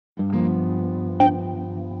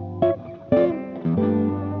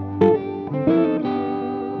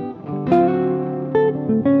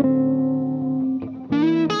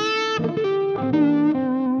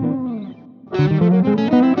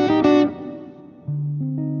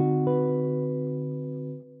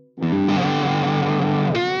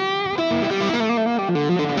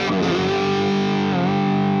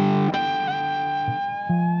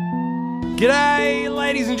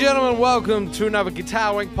Ladies and gentlemen, welcome to another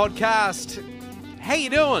GuitarWank Podcast. How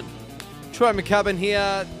you doing? Troy MacCubbin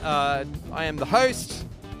here. I am the host.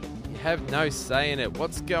 You have no say in it.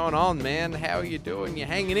 What's going on, man? How are you doing? You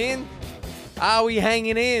hanging in? Are we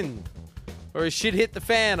hanging in? Or has shit hit the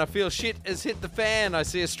fan? I feel shit has hit the fan. I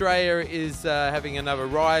see Australia is having another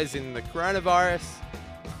rise in the coronavirus.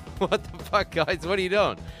 What the fuck, guys? What are you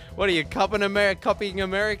doing? What are you, copying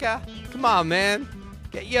America? Come on, man.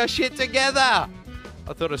 Get your shit together.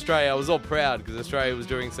 I thought Australia, I was all proud because Australia was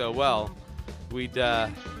doing so well.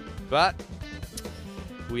 But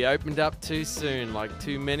we opened up too soon, like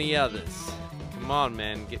too many others. Come on,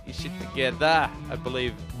 man, get your shit together. I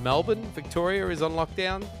believe Melbourne, Victoria is on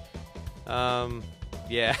lockdown.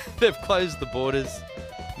 Yeah, they've closed the borders.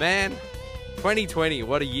 Man, 2020,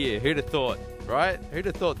 what a year. Who'd have thought, right? Who'd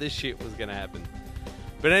have thought this shit was gonna happen?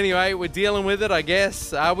 But anyway, we're dealing with it, I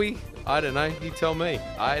guess. Are we? I don't know. You tell me.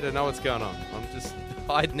 I don't know what's going on. I'm just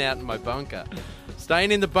hiding out in my bunker.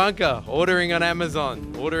 Staying in the bunker, ordering on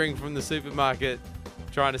Amazon, ordering from the supermarket,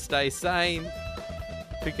 trying to stay sane,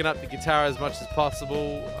 picking up the guitar as much as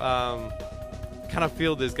possible. Kind of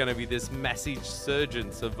feel there's going to be this massive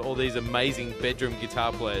resurgence of all these amazing bedroom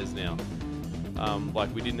guitar players now.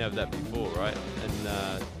 Like we didn't have that before, right?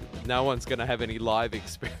 And no one's going to have any live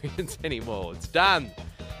experience anymore. It's done.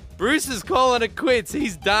 Bruce is calling it quits.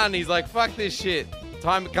 He's done. He's like, fuck this shit.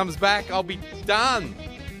 Time it comes back, I'll be done.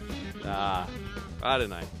 I don't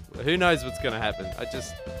know. Who knows what's going to happen?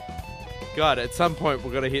 God, at some point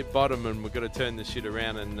we're going to hit bottom and we're going to turn this shit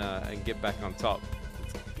around and get back on top.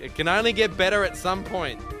 It can only get better at some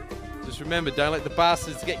point. Just remember, don't let the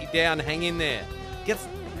bastards get you down. Hang in there. Get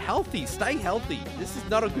healthy. Stay healthy. This is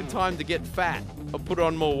not a good time to get fat or put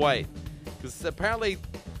on more weight. Because apparently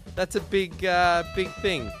that's a big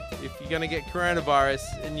thing. If you're going to get coronavirus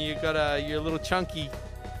and you're a little chunky,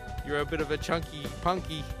 you're a bit of a chunky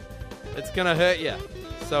punky, it's going to hurt you.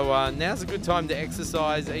 So now's a good time to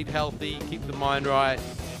exercise, eat healthy, keep the mind right.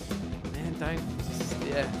 Man,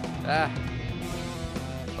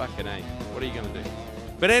 fucking A. What are you going to do?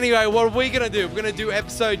 But anyway, what are we going to do? We're going to do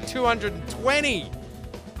episode 220.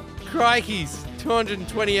 Crikeys,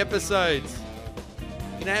 220 episodes.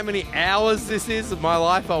 You know how many hours this is of my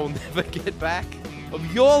life I will never get back?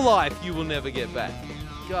 Of your life you will never get back.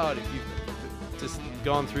 God, if you've just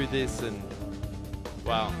gone through this and...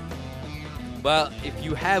 wow. Well, if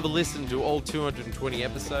you have listened to all 220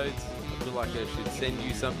 episodes, I feel like I should send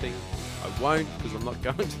you something. I won't because I'm not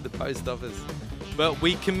going to the post office. But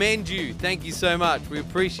we commend you. Thank you so much. We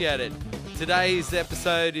appreciate it. Today's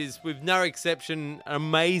episode is, with no exception, an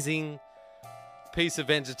amazing piece of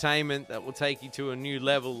entertainment that will take you to a new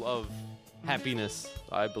level of happiness,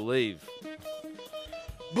 I believe.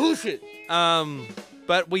 Bullshit.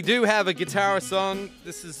 But we do have a guitarist on.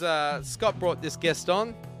 This is Scott brought this guest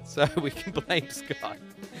on, so we can blame Scott.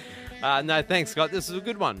 No, thanks, Scott. This is a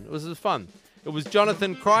good one. It was fun. It was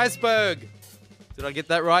Jonathan Kreisberg. Did I get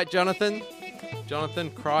that right, Jonathan?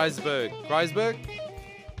 Jonathan Kreisberg. Kreisberg?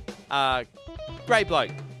 Great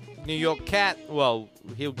bloke. New York cat. Well,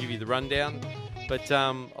 he'll give you the rundown. But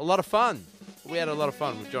a lot of fun. We had a lot of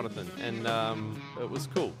fun with Jonathan, and it was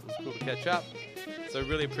cool. It was cool to catch up. So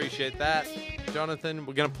really appreciate that, Jonathan.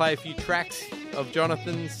 We're going to play a few tracks of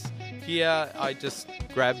Jonathan's here. I just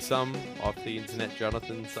grabbed some off the internet,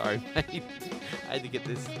 Jonathan. Sorry, mate. I had to get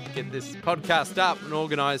this podcast up and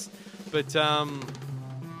organised. But I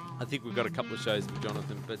think we've got a couple of shows with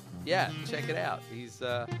Jonathan. But yeah, check it out. He's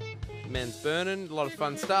man's burning. A lot of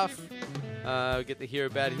fun stuff. Get to hear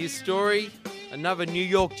about his story. Another New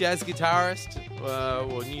York jazz guitarist,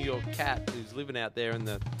 or New York cat who's living out there in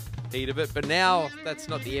the heat of it. But now that's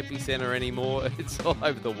not the epicenter anymore. It's all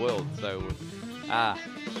over the world. So,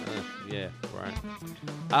 yeah, right.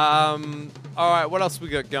 All right, what else we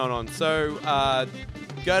got going on? So,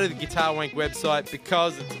 go to the GuitarWank website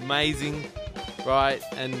because it's amazing, right?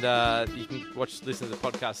 And you can listen to the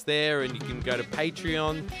podcast there, and you can go to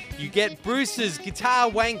Patreon. You get Bruce's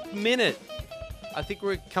GuitarWank Minute. I think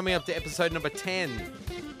we're coming up to episode number 10.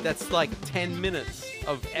 That's like 10 minutes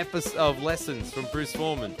of lessons from Bruce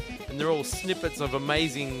Forman. And they're all snippets of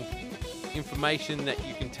amazing information that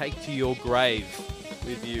you can take to your grave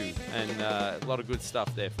with you. And a lot of good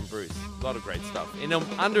stuff there from Bruce. A lot of great stuff. In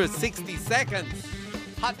under 60 seconds.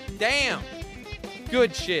 Hot damn.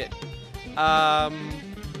 Good shit. Yeah,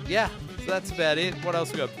 so that's about it. What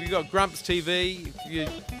else we got? We got Grumps TV.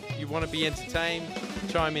 If you want to be entertained,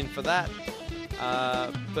 chime in for that.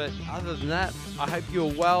 But other than that, I hope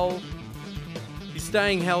you're well, you're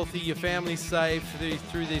staying healthy, your family's safe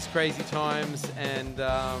through these crazy times, and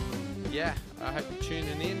yeah, I hope you're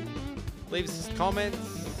tuning in. Leave us comments,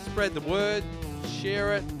 spread the word,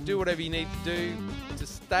 share it, do whatever you need to do to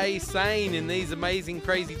stay sane in these amazing,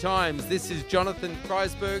 crazy times. This is Jonathan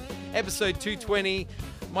Kreisberg, episode 220.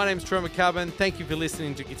 My name's Troy MacCubbin. Thank you for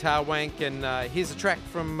listening to Guitar Wank, and here's a track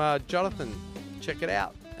from Jonathan. Check it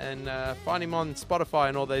out, and find him on Spotify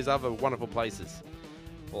and all those other wonderful places.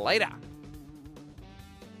 Later.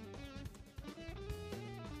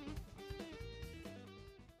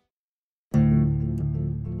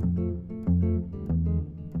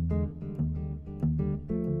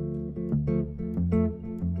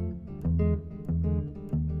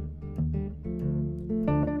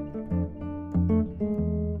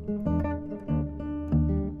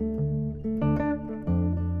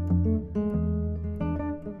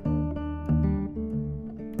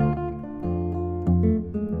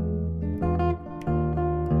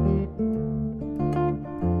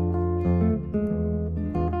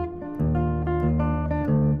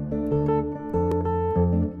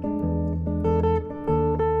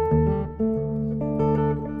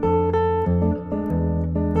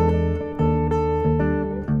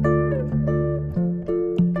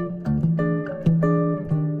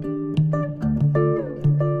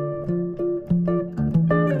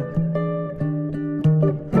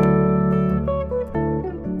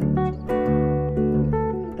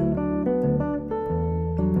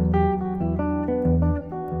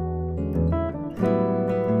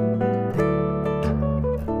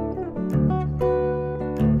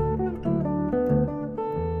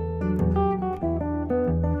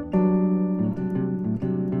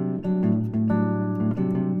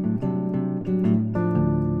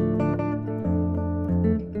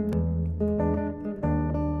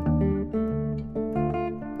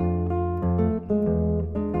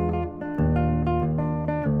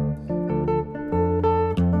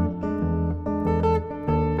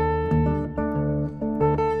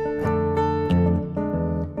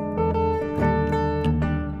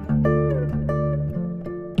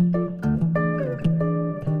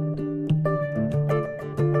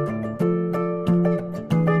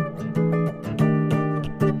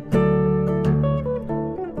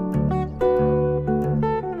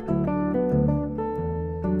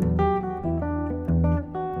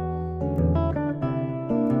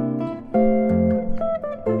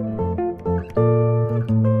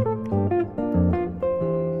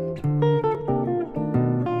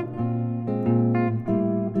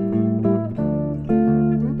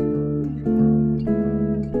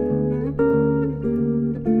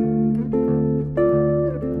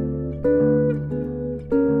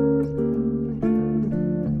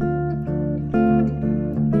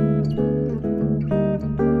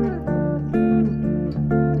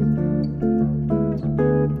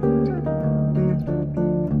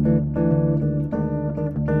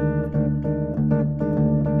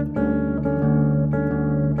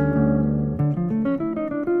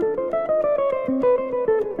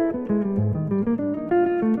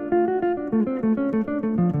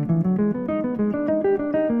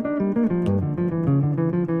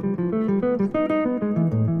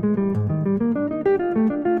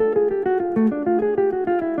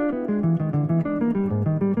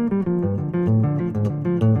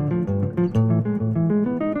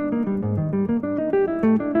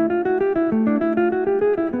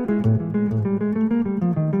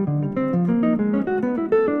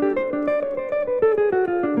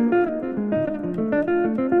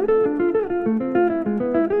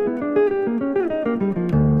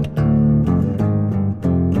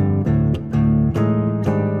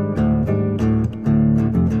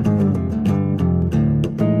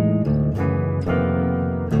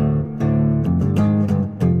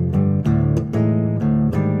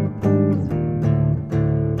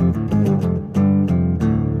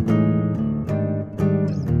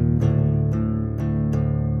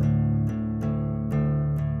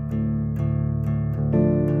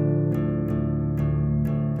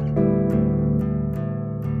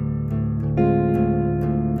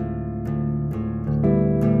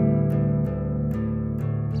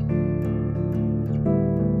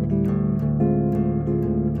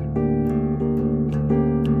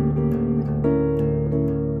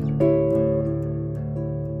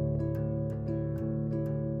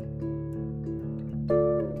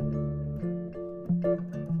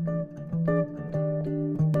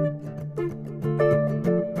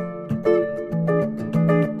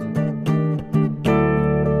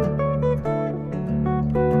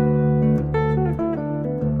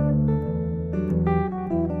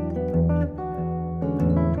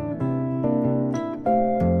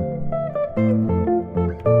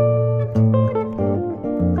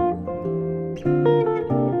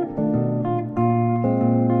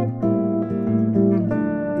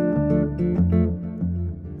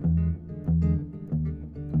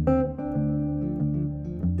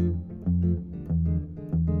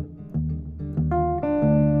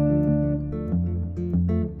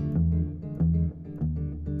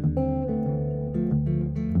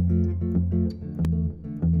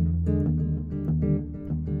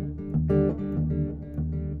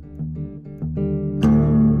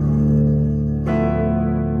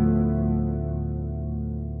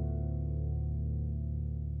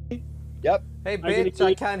 Hey, bitch,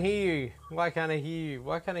 I can't hear you. Why can't I hear you?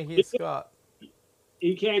 Why can't I hear Scott?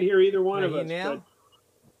 He can't hear either one of us. Now?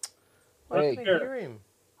 Hey, I hear him.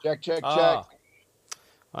 Check.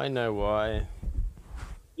 I know why.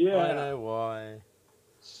 Yeah. I know why.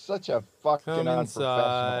 Such a fucking Come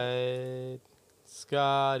unprofessional. inside.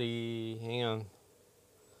 Scotty. Hang on.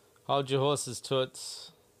 Hold your horses,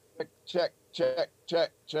 toots. Check.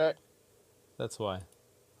 That's why.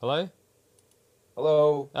 Hello?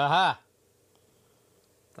 Hello. Aha.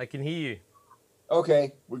 I can hear you.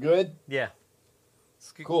 Okay, we're good? Yeah.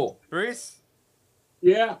 Cool. Bruce?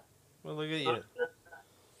 Yeah. Well, look at you.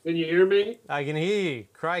 Can you hear me? I can hear you.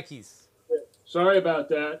 Crikeys. Sorry about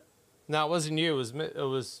that. No, it wasn't you. It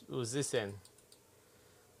was this end.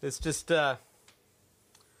 It's just there's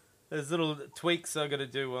little tweaks I got to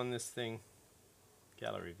do on this thing.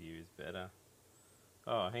 Gallery view is better.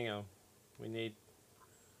 Oh, hang on.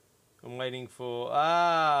 I'm waiting for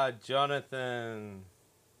Jonathan.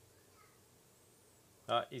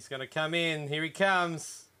 Oh, he's gonna come in. Here he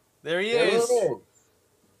comes. There he is.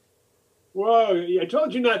 Whoa! I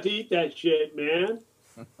told you not to eat that shit, man.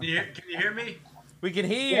 Can you hear me? We can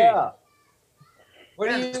hear you. Yeah. What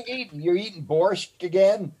are you eating? You're eating borscht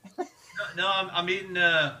again? No, I'm eating.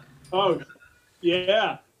 Oh,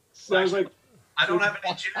 yeah. Sounds like I don't have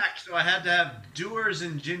any Jack, so I had to have Dewar's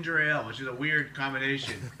and ginger ale, which is a weird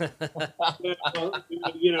combination. it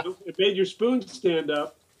made your spoon stand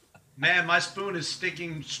up. Man, my spoon is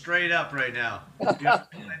sticking straight up right now.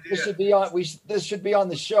 This should be on. This should be on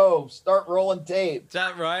the show. Start rolling tape. Is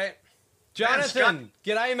that right? Jonathan,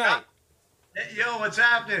 g'day, mate. Hey, yo, what's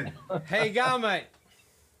happening? How you going, mate?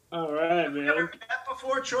 All right, You man. ever met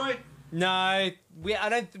before, Troy? No, we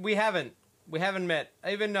haven't. We haven't met.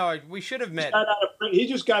 Even though we should have met. He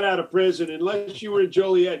just got out of prison. Unless you were in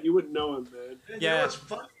Joliet, you wouldn't know him, man. You Yeah. know what's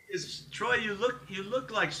funny is, Troy, you look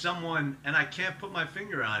like someone, and I can't put my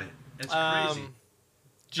finger on it. It's crazy.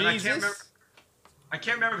 Jesus. I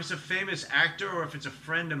can't remember if it's a famous actor or if it's a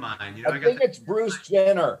friend of mine. You know, I think it's Bruce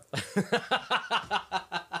Jenner. Are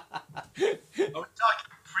we talking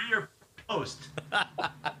pre or post?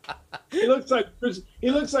 He looks like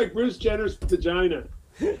Bruce Jenner's vagina.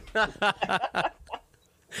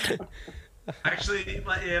 Actually,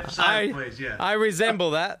 if sideways, yeah. I resemble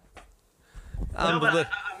that. No, but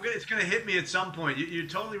it's going to hit me at some point. You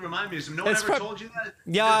totally remind me of some. No one ever told you that?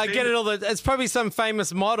 Yeah, I get it all. It's probably some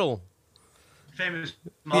famous model. Famous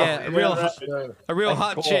model. Yeah, a real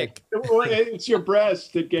hot chick. It's your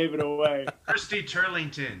breast that gave it away. Kirsty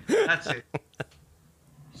Turlington. That's it.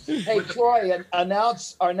 Hey, Troy,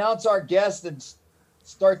 announce our guest and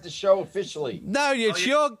start the show officially. No, it's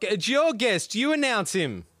your guest. You announce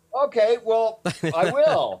him. Okay, well, I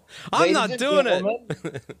will. I'm not doing it.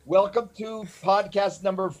 Welcome to podcast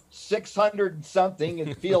number 600 and something.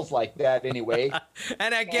 It feels like that anyway.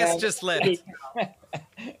 And our guest just left.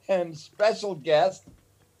 And special guest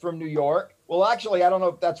from New York. Well, actually, I don't know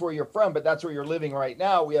if that's where you're from, but that's where you're living right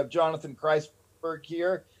now. We have Jonathan Kreisberg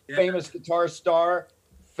here, famous guitar star,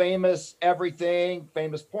 famous everything,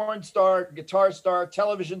 famous porn star, guitar star,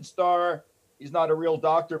 television star. He's not a real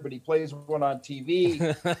doctor, but he plays one on TV.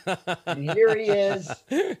 And here he is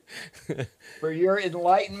for your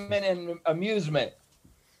enlightenment and amusement.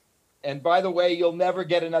 And by the way, you'll never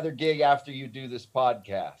get another gig after you do this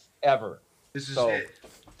podcast, ever. This is it.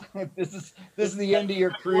 This is the end of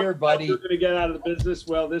your career, buddy. You're gonna get out of the business.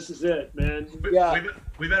 Well, this is it, man. Yeah.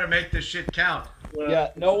 We better make this shit count. Well,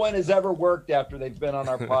 Yeah, no one has ever worked after they've been on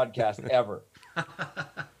our podcast, ever.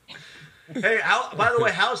 Hey, by the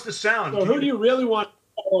way, how's the sound? So who do you really want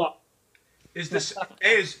to follow up?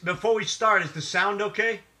 Before we start, is the sound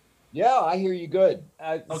okay? Yeah, I hear you good.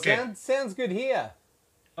 Okay. Sounds good here.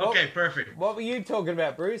 Okay, perfect. What were you talking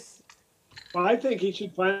about, Bruce? Well, I think he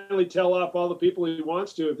should finally tell off all the people he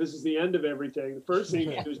wants to if this is the end of everything. The first thing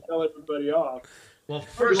he should do is tell everybody off. Well,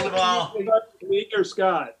 first of all, me or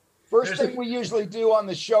Scott. First thing we usually do on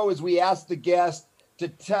the show is we ask the guest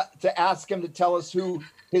to ask him to tell us who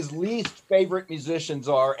his least favorite musicians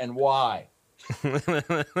are and why.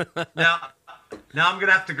 now I'm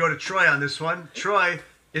gonna have to go to Troy on this one. Troy,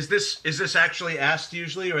 is this actually asked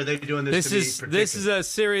usually, or are they doing this? This is a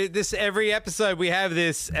series. This every episode we have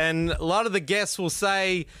this, and a lot of the guests will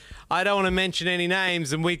say, "I don't want to mention any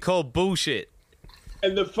names," and we call bullshit.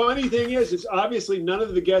 And the funny thing is obviously none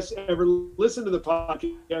of the guests ever listen to the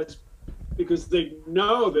podcast because they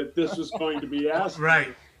know that this was going to be asked.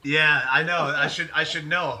 Right. Yeah, I know. I should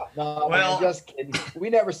know. No, well, I'm just kidding. We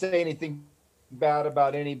never say anything bad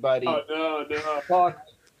about anybody. Oh, no.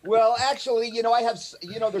 Well, actually,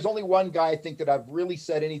 there's only one guy I think that I've really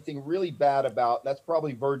said anything really bad about. And that's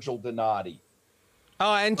probably Virgil Donati.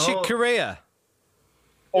 Oh, and Chick Corea.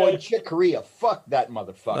 Oh, and Chick Corea, fuck that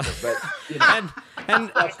motherfucker. But you know,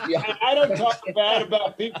 and I don't talk bad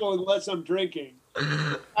about people unless I'm drinking.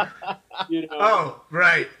 You know. Oh,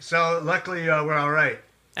 right. So luckily we're all right.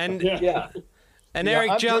 and yeah. and Yeah,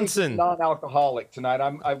 Eric I'm Johnson. drinking non-alcoholic tonight.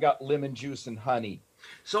 I've got lemon juice and honey.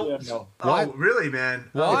 So, Yeah. No. oh, really, man?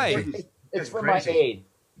 Why? Oh, geez. It's That's for crazy. my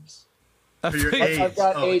AIDS. For your I've AIDS.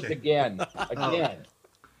 got Oh, AIDS okay. again.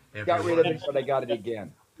 Yeah, Got for rid your- of it, but I got it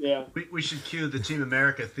again. Yeah. We should cue the Team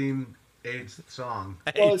America theme AIDS song.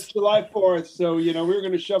 Well, it's July 4th, so we were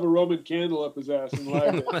going to shove a Roman candle up his ass and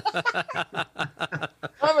light it.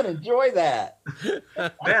 I'm gonna enjoy that.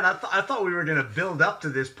 Man, I thought we were gonna build up to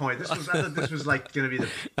this point. I thought this was like gonna be the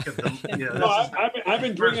peak of the. You know, No, this is- I've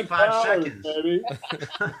been first drinking 5 flowers, seconds. baby.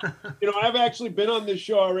 I've actually been on this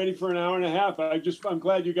show already for an hour and a half. I'm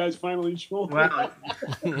glad you guys finally joined. Wow.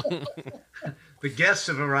 The guests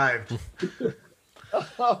have arrived.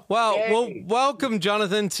 Well, Yay. welcome,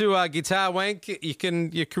 Jonathan, to Guitar Wank.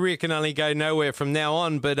 Your career can only go nowhere from now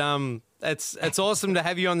on, but it's awesome to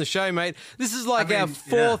have you on the show, mate. This is like our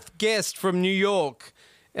fourth guest from New York.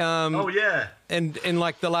 Oh yeah. And in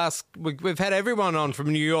like the last, we've had everyone on from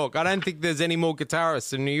New York. I don't think there's any more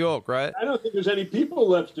guitarists in New York, right? I don't think there's any people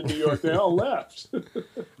left in New York. They all left.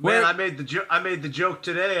 Man, I made the joke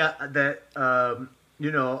today that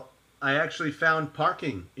I actually found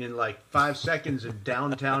parking in like 5 seconds in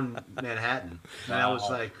downtown Manhattan, and I was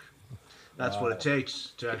like, "That's what it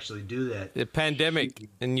takes to actually do that." The pandemic,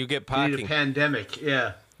 and you get You need a parking. pandemic,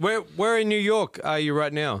 yeah. Where in New York are you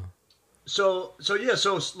right now? So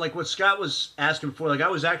like what Scott was asking for, like I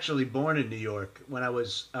was actually born in New York when I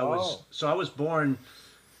was born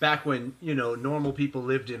back when, normal people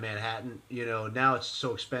lived in Manhattan. Now it's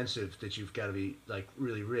so expensive that you've got to be like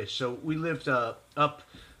really rich. So we lived up,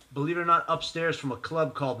 believe it or not, upstairs from a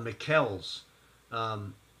club called McKell's,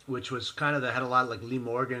 which was kind of had a lot of like Lee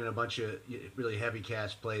Morgan and a bunch of really heavy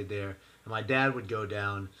cats played there. And my dad would go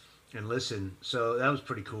down and listen. So that was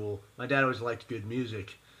pretty cool. My dad always liked good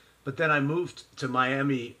music. But then I moved to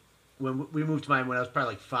Miami when I was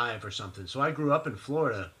probably like 5 or something. So I grew up in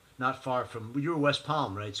Florida, not far from. You were West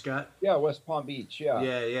Palm, right, Scott? Yeah, West Palm Beach. Yeah.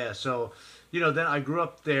 Yeah. So, then I grew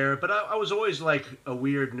up there, but I was always like a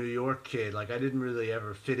weird New York kid. Like I didn't really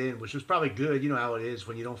ever fit in, which was probably good. You know how it is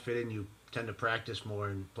when you don't fit in, you tend to practice more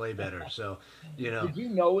and play better. So, Did you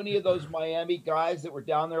know any of those Miami guys that were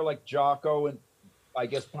down there, like Jocko and I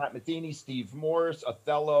guess Pat Metheny, Steve Morse,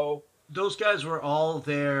 Othello? Those guys were all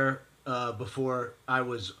there before I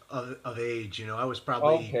was of age. I was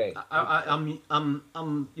probably Okay. I'm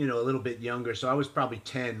a little bit younger, so I was probably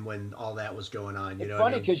 10 when all that was going on. It's what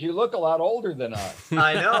funny I mean? because you look a lot older than us.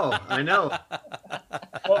 I know.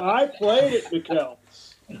 Well, I played at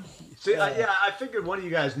McKell's. See, I figured one of you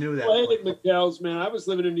guys knew that. Played at McKell's, man. I was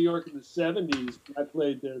living in New York in the 70s. I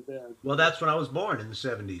played there then. Well, that's when I was born in the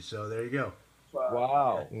 70s. So there you go.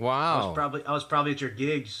 Wow. I was probably at your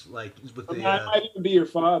gigs, like with the. I might even be your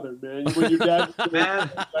father, man. When your dad. Man,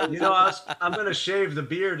 I'm gonna shave the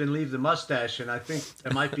beard and leave the mustache, and I think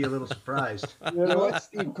I might be a little surprised. You know what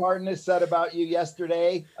Steve Cardenas said about you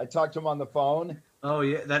yesterday? I talked to him on the phone. Oh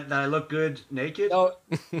yeah, that I look good naked. No,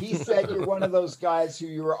 he said you're one of those guys who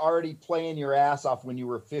you were already playing your ass off when you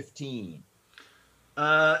were 15.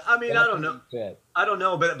 I mean, That's I don't what know. he said. I don't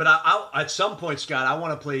know, but I'll at some point, Scott, I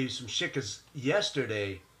want to play you some shit. Because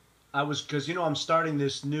yesterday, because I'm starting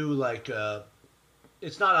this new like,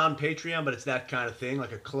 it's not on Patreon, but it's that kind of thing,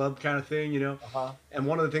 like a club kind of thing, Uh-huh. And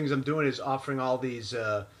one of the things I'm doing is offering all these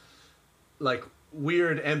like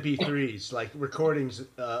weird MP3s, like recordings,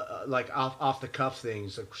 like off the cuff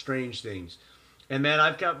things, like strange things. And man,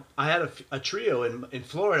 I had a trio in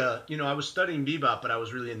Florida. I was studying bebop, but I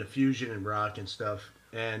was really into fusion and rock and stuff.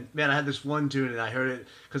 And man, I had this one tune, and I heard it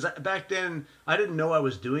because back then I didn't know I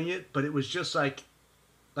was doing it, but it was just like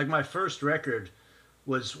my first record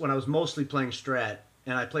was when I was mostly playing Strat,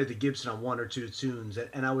 and I played the Gibson on 1 or 2 tunes,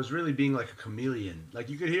 and I was really being like a chameleon. Like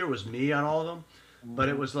you could hear it was me on all of them, but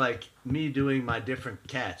it was like me doing my different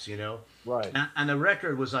cats, Right. And the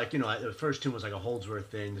record was like, the first tune was like a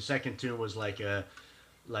Holdsworth thing. The second tune was like a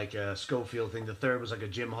Schofield thing. The third was like a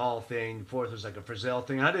Jim Hall thing. The fourth was like a Frizzell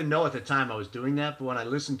thing. I didn't know at the time I was doing that, but when I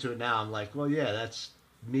listen to it now, I'm like, well, yeah, that's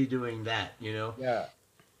me doing that, Yeah.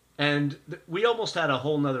 And we almost had a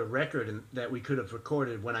whole nother record that we could have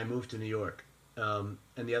recorded when I moved to New York, and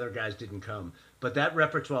the other guys didn't come. But that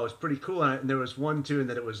repertoire was pretty cool, and there was one tune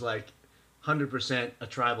that it was like 100% a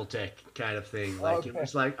Tribal Tech kind of thing. Like It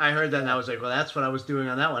was like I heard that and I was like, well, that's what I was doing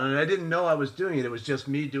on that one, and I didn't know I was doing it. It was just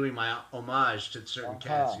me doing my homage to certain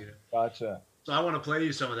cats. Gotcha. So I want to play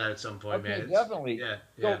you some of that at some point, Okay, man. definitely. Yeah.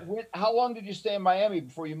 So how long did you stay in Miami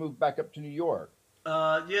before you moved back up to New York?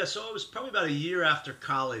 Yeah, so it was probably about a year after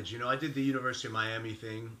college. You know, I did the University of Miami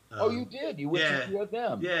thing. Oh, you did? You went to two of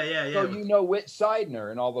them? Yeah. So you know Whit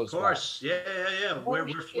Seidner and all those Of course. guys. Yeah.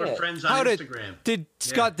 We're friends on Instagram.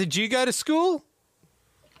 Scott, did you go to school?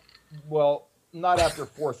 Well, not after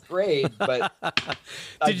fourth grade, but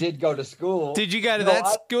I did go to school. Did you go to that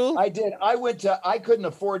school? I did. I couldn't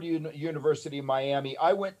afford University of Miami.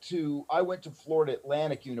 I went to Florida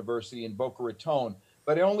Atlantic University in Boca Raton,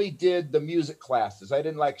 but I only did the music classes. I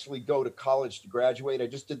didn't actually go to college to graduate. I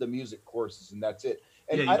just did the music courses, and that's it.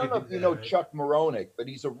 And I don't know if you know Chuck Moronic, but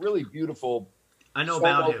he's a really beautiful I know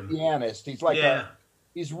about him. Pianist. He's like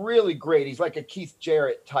he's really great. He's like a Keith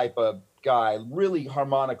Jarrett type of guy, really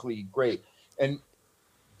harmonically great. And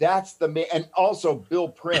that's and also Bill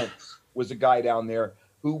Prince was a guy down there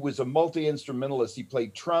who was a multi-instrumentalist. He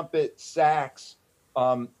played trumpet, sax.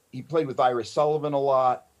 He played with Ira Sullivan a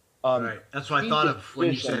lot. Right. That's what I thought of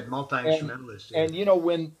when you said multi-instrumentalist. And you know,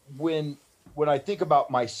 when I think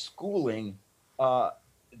about my schooling,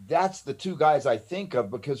 that's the two guys I think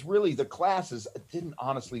of, because really the classes didn't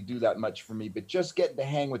honestly do that much for me, but just getting to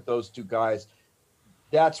hang with those two guys,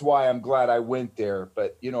 that's why I'm glad I went there.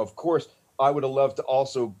 But, you know, of course, I would have loved to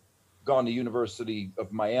also gone to University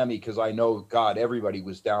of Miami, because I know, God, everybody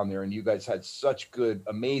was down there, and you guys had such good,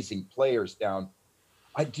 amazing players down.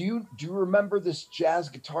 Do you remember this jazz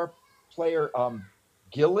guitar player,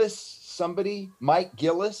 Mike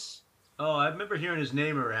Gillis? Oh, I remember hearing his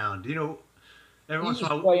name around. You know, every once He in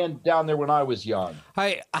was a while. playing down there when I was young.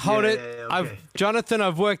 Hey, hold it. Okay. Jonathan,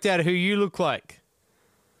 I've worked out who you look like.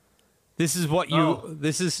 This is what you. Oh.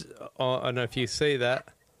 This is. Oh, I don't know if you see that.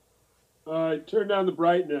 Turn down the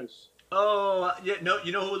brightness. Oh, yeah. No,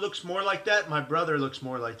 you know who looks more like that? My brother looks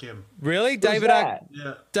more like him. Really, Who's David? that?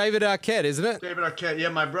 Yeah. David Arquette, isn't it? David Arquette. Yeah,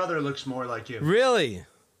 my brother looks more like him. Really?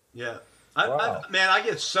 Yeah. Wow. Man, I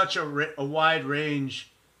get such a wide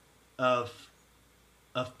range of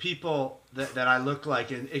people that I look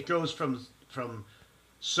like, and it goes from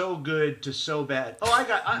so good to so bad. Oh,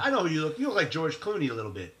 I know who you look. You look like George Clooney a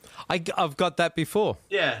little bit. I've got that before.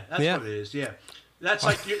 Yeah, that's what it is. Yeah, that's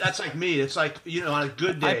like me. It's like, you know, on a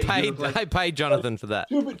good day. I paid Jonathan for that.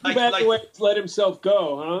 Too bad the way he's let himself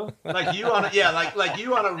go, huh? Like you on a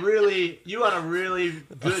really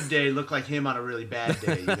good day look like him on a really bad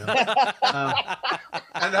day. You know,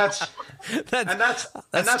 and that's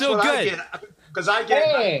still what good. Because I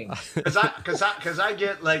get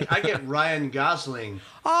Ryan Gosling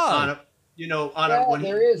when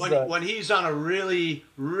he's on a really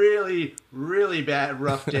bad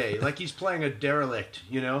rough day, like he's playing a derelict,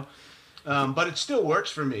 you know, but it still works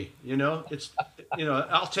for me, you know. It's, you know,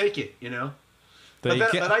 I'll take it, you know.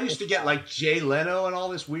 But I used to get like Jay Leno and all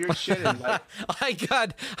this weird shit. And like, I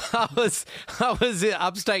was in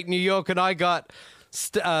upstate New York, and I got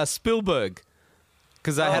Spielberg.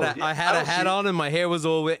 Because I had a hat on and my hair was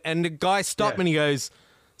all wet, and the guy stopped me and he goes,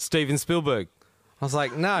 "Steven Spielberg." I was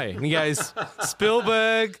like, "No," and he goes,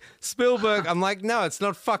 Spielberg." I'm like, "No, it's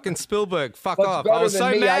not fucking Spielberg. Fuck off." I was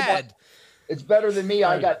so mad. It's better than me.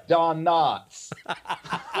 I got Don Knotts.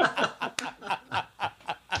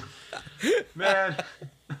 Man.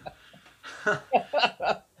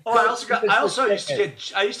 Oh, I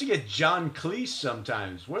used to get John Cleese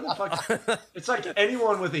sometimes. Where the fuck? It's like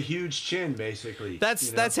anyone with a huge chin, basically.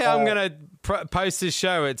 That's how I'm gonna post this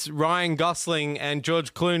show. It's Ryan Gosling and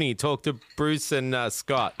George Clooney talk to Bruce and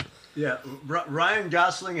Scott. Yeah, Ryan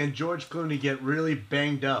Gosling and George Clooney get really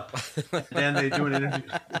banged up, then they do an interview.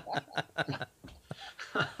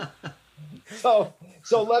 So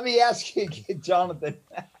let me ask you, Jonathan.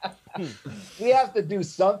 We have to do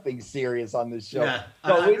something serious on this show. Yeah,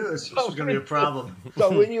 I knew this was going to be a problem.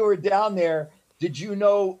 So when you were down there, okay,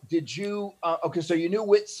 so you knew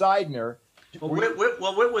Whit Seidner. Whit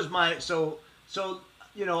was my, so,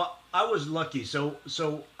 you know, I was lucky. So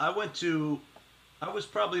I was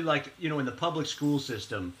probably like, you know, in the public school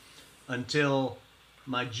system until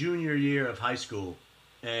my junior year of high school.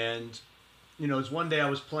 And, you know, it's one day I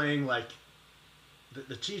was playing, like,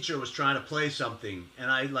 the teacher was trying to play something, and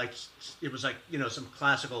it was like, you know, some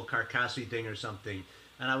classical Carcassonne thing or something,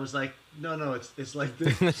 and I was like, no, it's like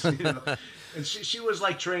this, you know. And she was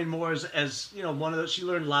like trained more as you know, one of those. She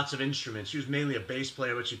learned lots of instruments. She was mainly a bass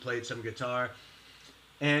player, but she played some guitar.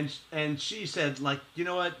 And she said, like, you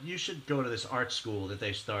know what, you should go to this art school that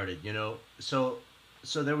they started, you know. So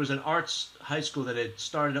there was an arts high school that had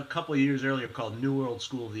started a couple of years earlier called New World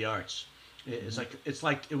School of the Arts. It was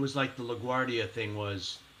like the LaGuardia thing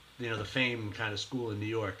was, you know, the Fame kind of school in New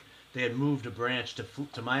York. They had moved a branch to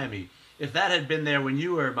Miami. If that had been there when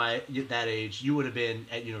you were that age, you would have been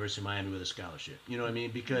at University of Miami with a scholarship. You know what I mean?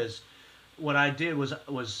 Because what I did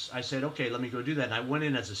was I said, okay, let me go do that. And I went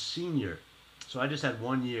in as a senior. So I just had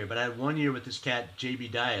 1 year. But I had 1 year with this cat, J.B.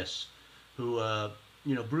 Dias, who,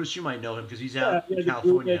 Bruce, you might know him because he's out in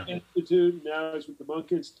California. The Institute, now he's with the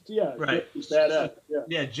Monk Institute. Yeah, right. He's badass.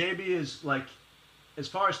 Yeah, J.B. is like, as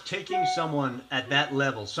far as taking someone at that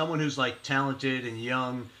level, someone who's like talented and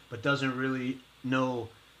young, but doesn't really know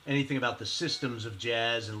anything about the systems of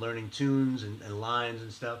jazz and learning tunes and lines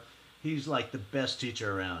and stuff, he's like the best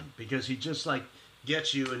teacher around because he just like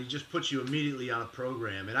gets you and he just puts you immediately on a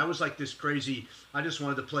program. And I was like this crazy, I just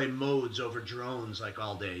wanted to play modes over drones like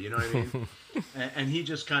all day, you know what I mean? and he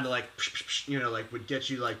just kind of like, like would get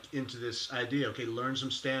you like into this idea, okay, learn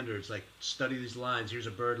some standards, like study these lines, here's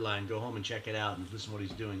a bird line, go home and check it out and listen to what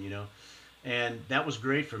he's doing, And that was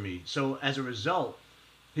great for me. So as a result,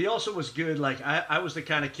 he also was good. Like I was the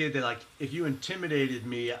kind of kid that like, if you intimidated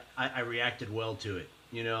me, I reacted well to it.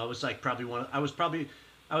 I was like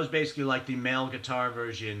I was basically like the male guitar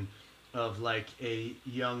version of like a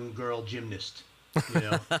young girl gymnast,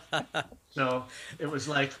 So it was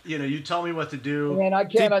like, you tell me what to do. Man, I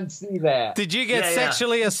can't unsee that. Did you get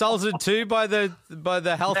sexually assaulted too by the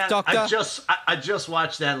health doctor? I just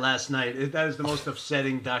watched that last night. That is the most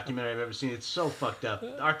upsetting documentary I've ever seen. It's so fucked up.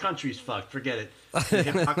 Our country's fucked. Forget it. The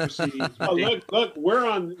hypocrisy. Look, we're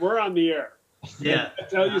on the air. Yeah. Can I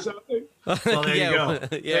tell you something? Well, there you go.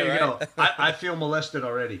 There you go. Right. I feel molested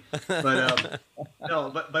already. But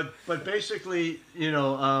no, but basically,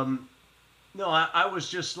 no, I was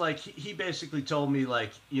just like he basically told me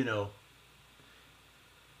like, if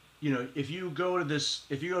you go to this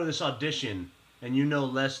audition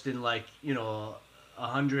and less than like,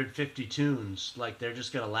 150 tunes, like they're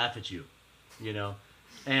just gonna laugh at you,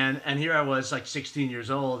 And here I was like 16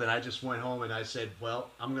 years old, and I just went home and I said,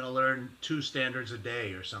 well, I'm going to learn 2 standards a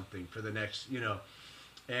day or something for the next,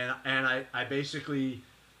 and I basically,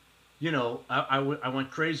 I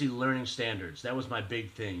went crazy learning standards. That was my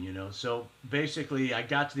big thing, So basically I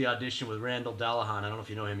got to the audition with Randall Dallahan. I don't know if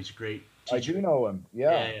you know him. He's a great teacher. I do know him.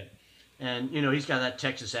 Yeah. And, he's got that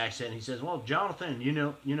Texas accent. And he says, well, Jonathan, you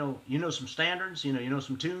know some standards, you know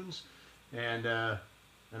some tunes.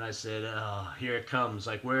 And I said, oh, here it comes.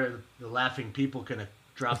 Like, where are the laughing people going to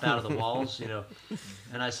drop out of the walls,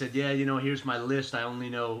 And I said, yeah, here's my list. I only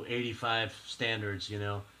know 85 standards,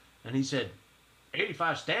 And he said,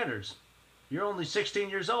 85 standards? You're only 16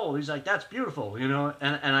 years old. He's like, that's beautiful, And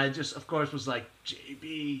I just, of course, was like,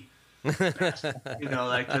 JB.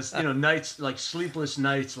 Like, because, nights, like sleepless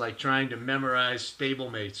nights, like trying to memorize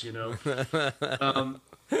stablemates,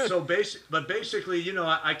 But basically,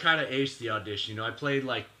 I kind of aced the audition. I played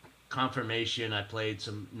like Confirmation. I played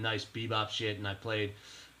some nice bebop shit, and I played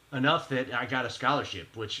enough that I got a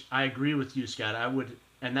scholarship. Which I agree with you, Scott.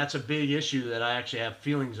 And that's a big issue that I actually have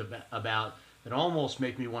feelings about that almost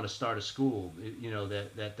make me want to start a school.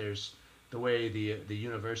 That there's the way the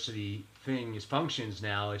university thing functions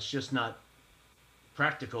now. It's just not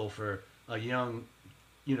practical for a young,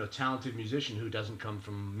 talented musician who doesn't come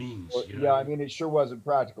from means. Well, yeah, I mean, it sure wasn't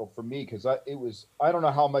practical for me because I don't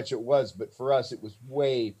know how much it was, but for us, it was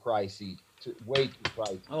way pricey, way too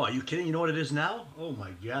pricey. Oh, are you kidding? You know what it is now? Oh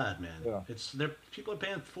my God, man! Yeah. People are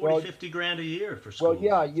paying 50 grand a year for school. Well,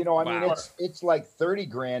 yeah, I mean, it's like 30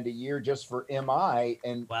 grand a year just for MI,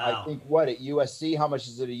 and I think at USC, how much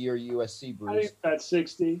is it a year at USC, Bruce? I think that's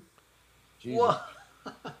 60. Jesus.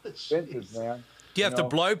 Expensive, man. Do you have to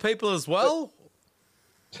blow people as well?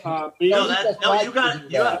 You have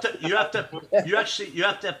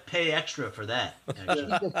to pay extra for that.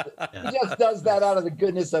 He just does that out of the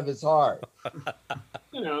goodness of his heart. But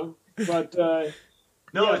no,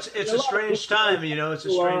 it's a strange time. It's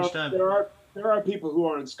a strange time. There are people who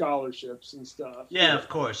are on scholarships and stuff. Yeah, of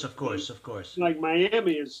course. Like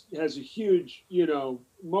Miami has a huge.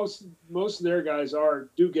 Most of their guys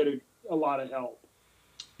do get a lot of help.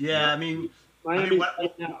 Yeah, I mean, Miami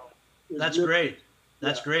right now. That's great.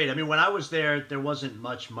 That's great. I mean, when I was there wasn't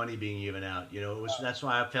much money being given out. That's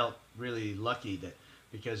why I felt really lucky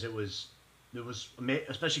because it was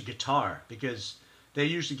especially guitar, because they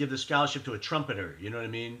usually give the scholarship to a trumpeter. You know what I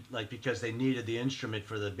mean? Like, because they needed the instrument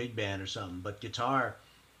for the big band or something. But guitar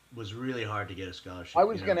was really hard to get a scholarship. I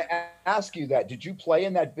was going to ask you that. Did you play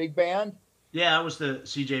in that big band? Yeah, I was the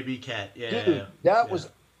CJB cat. Yeah, dude, that was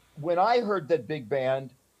when I heard that big band.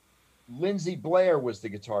 Lindsey Blair was the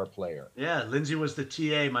guitar player. Yeah, Lindsey was the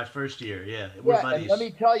TA my first year. Yeah, we're buddies. And let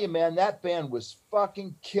me tell you, man, that band was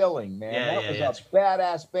fucking killing, man. That was a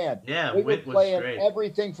badass band. Yeah, we were playing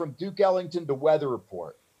everything from Duke Ellington to Weather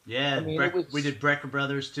Report. Yeah, I mean, we did Brecker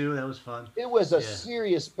Brothers too. That was fun. It was a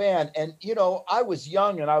serious band, and I was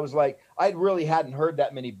young, and I was like, I really hadn't heard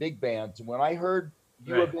that many big bands. And when I heard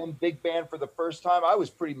U of M big band for the first time, I was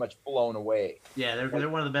pretty much blown away. Yeah, they're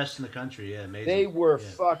one of the best in the country. Yeah, amazing. They were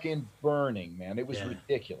fucking burning, man. It was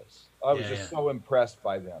ridiculous. I was just so impressed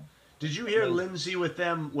by them. Did you hear Lindsay with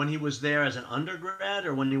them when he was there as an undergrad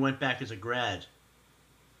or when he went back as a grad?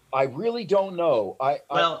 I really don't know. I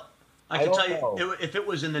can tell you, if it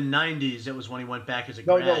was in the 90s, it was when he went back as a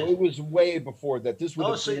grad. No, it was way before that. This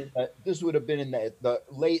would have been in the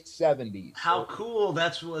late 70s. How cool.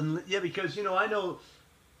 That's when, because, I know,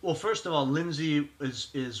 well, first of all, Lindsay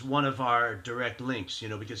is one of our direct links,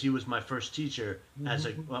 because he was my first teacher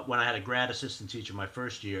when I had a grad assistant teacher my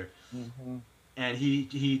first year. Mm-hmm. And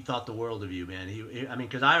he thought the world of you, man.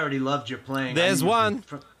 Because I already loved your playing. There's one.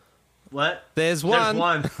 What? There's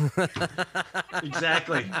one.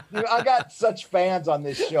 Exactly. Dude, I got such fans on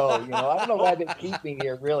this show. I don't know why they keep me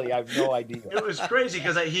here. Really, I have no idea. It was crazy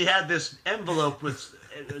because he had this envelope with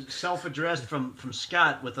self-addressed from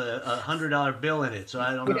Scott with a $100 bill in it. So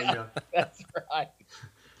I don't know. Yeah, that's right.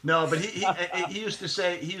 No, but he used to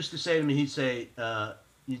say to me, he'd say,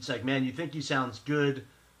 man, you think he sounds good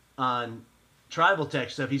on tribal tech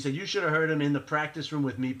stuff. He said, you should have heard him in the practice room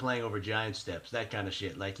with me playing over giant steps, that kind of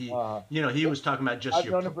shit. Like he was talking about just I've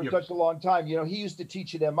known him for such a long time. He used to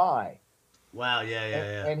teach at MI. Wow,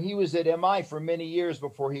 yeah. And he was at MI for many years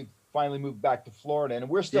before he finally moved back to Florida. And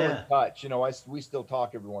we're still in touch. We still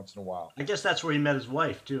talk every once in a while. I guess that's where he met his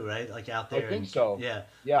wife too, right? Like out there. I think so. Yeah.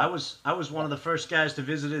 Yeah. I was one of the first guys to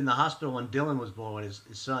visit in the hospital when Dylan was born, his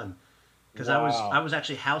son, because I was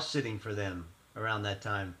actually house sitting for them around that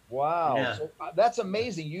time. Wow. Yeah. So, that's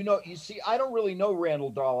amazing. You see, I don't really know Randall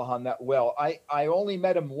Dollahan that well. I only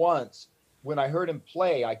met him once when I heard him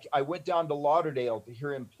play. I went down to Lauderdale to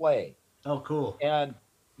hear him play. Oh, cool. And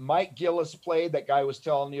Mike Gillis played, that guy I was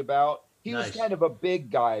telling you about. He was kind of a big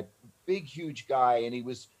guy, huge guy. And he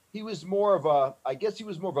was more of a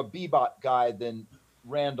bebop guy than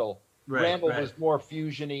Randall. Randall was more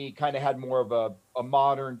fusion-y, kind of had more of a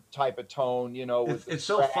modern type of tone, It's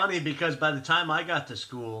so funny because by the time I got to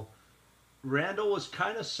school, Randall was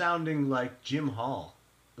kind of sounding like Jim Hall.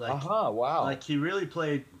 Wow. Like he really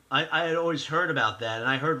played. I had always heard about that, and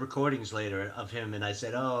I heard recordings later of him, and I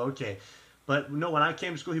said, oh, okay. But no, when I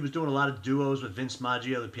came to school, he was doing a lot of duos with Vince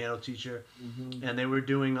Maggio, the piano teacher, and they were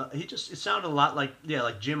doing. It sounded a lot like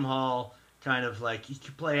Jim Hall. Kind of like he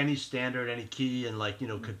could play any standard, any key, and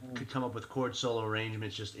could come up with chord solo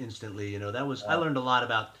arrangements just instantly. That was I learned a lot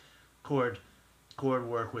about chord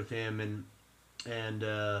work with him, and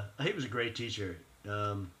he was a great teacher.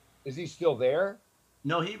 Is he still there?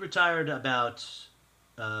 No, he retired about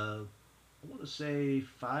I want to say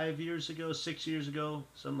 5 years ago, 6 years ago,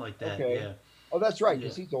 something like that. Okay. Yeah. Oh, that's right,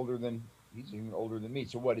 because he's even older than me.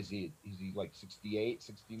 So what is he? Is he like 68,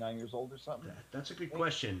 69 years old or something? That's a good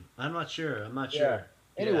question. I'm not sure.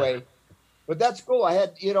 Anyway, but that's cool. I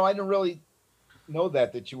didn't really know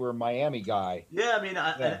that you were a Miami guy. Yeah, I mean,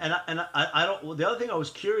 I don't. Well, the other thing I was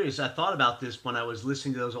curious. I thought about this when I was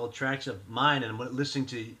listening to those old tracks of mine and listening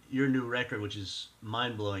to your new record, which is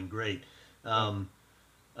mind blowing, great.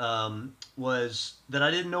 Was that I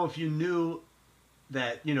didn't know if you knew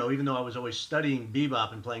that, even though I was always studying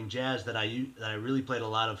bebop and playing jazz, that I really played a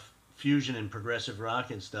lot of fusion and progressive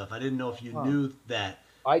rock and stuff. I didn't know if you knew that.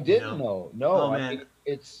 I didn't know. No, oh, man.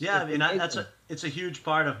 It's a huge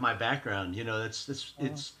part of my background. I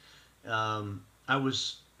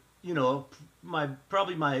was, my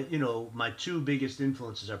two biggest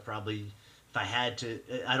influences are probably, if I had to,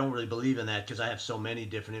 I don't really believe in that because I have so many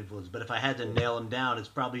different influences, but if I had to nail them down, it's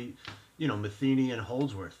probably, Metheny and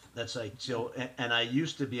Holdsworth. That's like, so, and I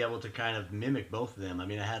used to be able to kind of mimic both of them. I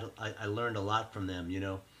mean, I learned a lot from them,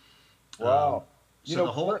 Wow.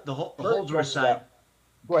 So the Holdsworth side.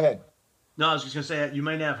 Go ahead. No, I was just going to say, you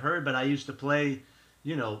might not have heard, but I used to play,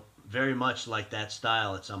 very much like that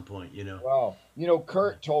style at some point, Wow.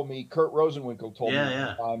 Kurt Rosenwinkel told me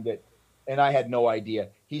one time that, and I had no idea.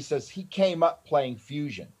 He says he came up playing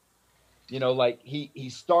fusion. He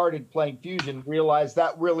started playing fusion, realized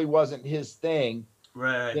that really wasn't his thing.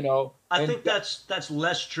 Right. I think that's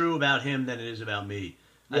less true about him than it is about me.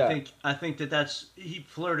 Yeah. I think that's he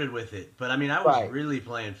flirted with it, but I mean I was really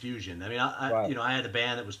playing fusion. I mean I had a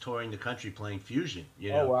band that was touring the country playing fusion.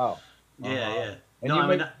 Oh wow. Yeah. And you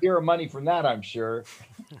made zero money from that, I'm sure.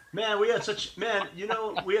 Man, we had such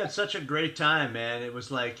a great time, man. It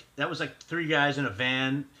was like three guys in a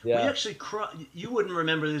van. Yeah. We actually you wouldn't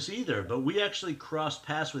remember this either, but we actually crossed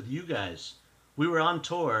paths with you guys. We were on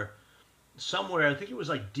tour somewhere, I think it was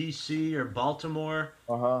like DC or Baltimore.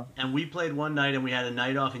 And we played one night and we had a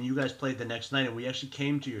night off, and you guys played the next night, and we actually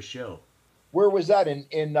came to your show. Where was that?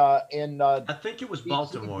 In I think it was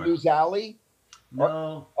Baltimore. Blues Alley?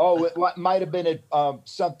 No. Oh, it might have been a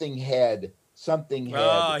something head. Something head.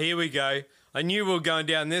 Oh, here we go. I knew we were going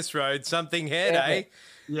down this road. Something head, Damn eh? it.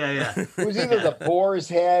 Yeah. It was either the Boar's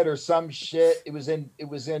Head or some shit. It was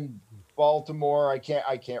in Baltimore. I can't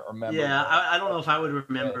remember. Yeah, I don't know if I would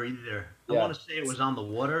remember either. I Yeah. want to say it was on the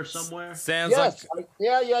water somewhere. Sounds Yes. like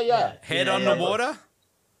Yeah. head Yeah, on yeah. the water.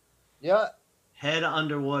 Yeah. Head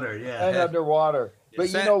underwater, yeah. And underwater. But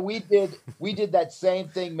Is you that- know, we did that same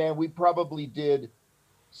thing, man. We probably did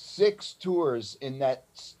 6 tours in that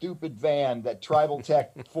stupid van, that Tribal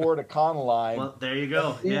Tech Ford Econoline. Well, there you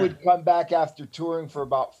go. We Yeah. would come back after touring for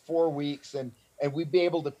about 4 weeks, and we'd be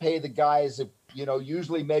able to pay the guys,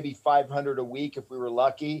 usually maybe $500 a week if we were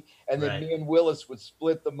lucky, and then Right. me and Willis would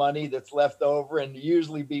split the money that's left over, and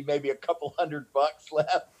usually be maybe a couple $100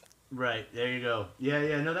 left. Right, there you go.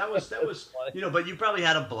 Yeah. No, that was but you probably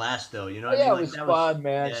had a blast though. You know what Yeah, I mean? it was that fun,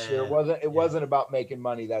 man. yeah, Sure, yeah. it wasn't about making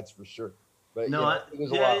money, that's for sure. But No, it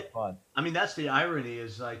was a yeah, lot of fun. I mean, that's the irony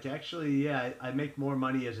is like actually, yeah, I make more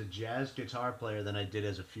money as a jazz guitar player than I did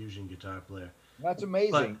as a fusion guitar player. That's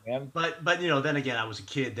amazing, man. But then again, I was a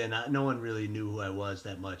kid. Then no one really knew who I was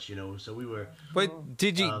that much, So we were. But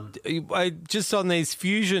did you just on these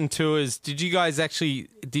fusion tours? Did you guys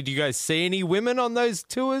see any women on those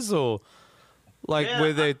tours, or like Yeah,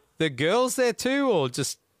 were the girls there too, or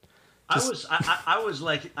just? I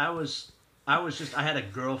had a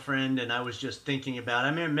girlfriend, and I was just thinking about. I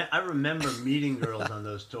mean, I remember meeting girls on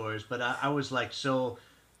those tours, but I was like so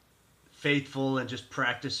faithful and just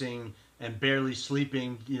practicing and barely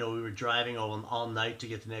sleeping. We were driving all night to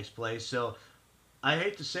get to the next place. So I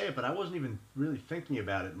hate to say it, but I wasn't even really thinking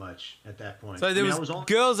about it much at that point. So there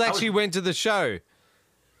girls actually went to the show.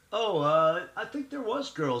 Oh, I think there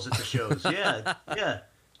was girls at the shows. Yeah, yeah.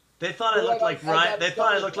 They thought I looked like I Ryan. got They thought I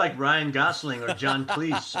jealous, looked like Ryan Gosling or John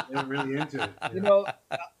Cleese. They were really into it.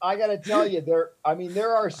 I got to tell you, there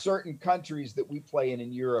are certain countries that we play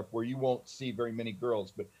in Europe where you won't see very many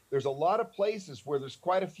girls, but there's a lot of places where there's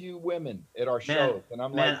quite a few women at our shows, and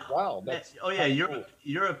I'm like, wow, that's Europe.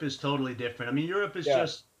 Europe is totally different. I mean, Europe is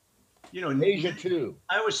just, Asia too.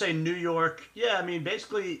 I would say New York. Yeah, I mean,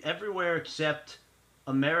 basically everywhere except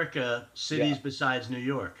America cities besides New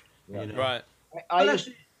York. Yeah. Right. I But used,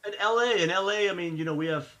 actually, in LA, I mean, we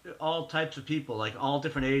have all types of people, like all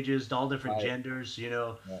different ages, all different Right. genders,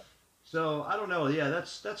 Yeah. So I don't know. Yeah,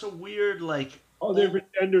 that's a weird like. All different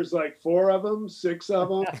genders, like 4 of them, 6 of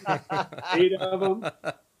them, 8 of them.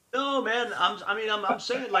 No, man. I'm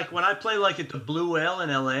saying like when I play like at the Blue Whale in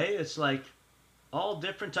LA, it's like all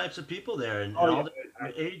different types of people there and all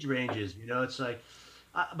different age ranges. It's like,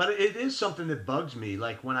 but it is something that bugs me.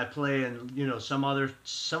 Like when I play in some other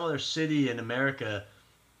city in America,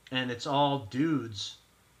 and it's all dudes.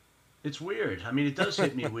 It's weird. I mean, it does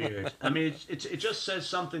hit me weird. I mean, it just says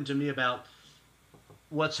something to me about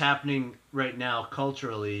what's happening right now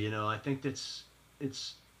culturally. I think it's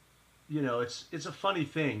a funny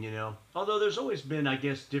thing. Although there's always been, I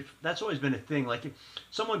guess, that's always been a thing. Like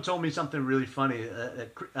someone told me something really funny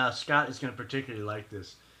that Scott is going to particularly like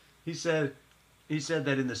this. He said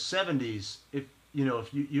that in the 70s, if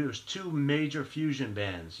there's 2 major fusion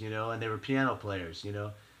bands, and they were piano players,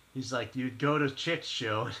 he's like, you'd go to Chick's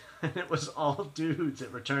show and it was all dudes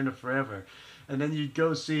at Return to Forever. And then you'd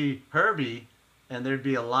go see Herbie and there'd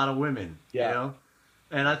be a lot of women,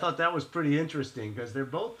 And I thought that was pretty interesting because they're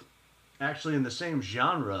both actually in the same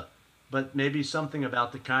genre, but maybe something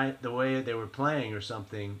about the way they were playing or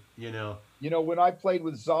something, when I played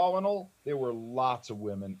with Zawinul, there were lots of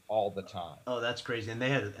women all the time. Oh, that's crazy. And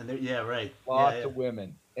yeah, right. Lots of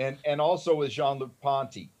women. And also with Jean-Luc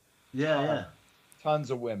Ponty. Yeah.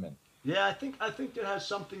 Tons of women. Yeah, I think it has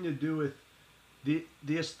something to do with the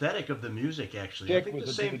aesthetic of the music. Actually, Chick I think was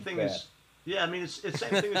the a same big thing fan. is. Yeah, I mean, it's the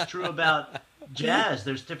same thing is true about jazz.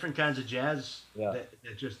 There's different kinds of jazz that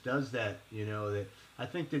just does that. That I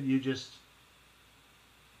think that you just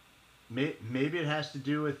maybe it has to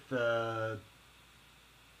do with the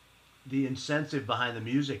incentive behind the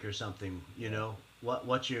music or something.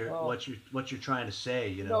 What you're trying to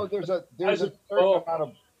say.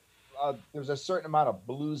 There's a certain amount of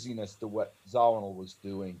bluesiness to what Zawinul was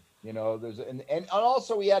doing. And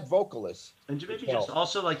also he had vocalists. And maybe just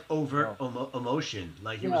also like overt emotion.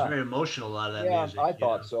 Like he was very emotional, a lot of that music. I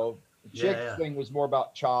thought so. The Chick's thing was more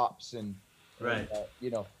about chops and right. But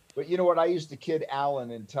you know what? I used to kid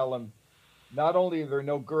Alan and tell him, not only are there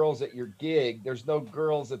no girls at your gig, there's no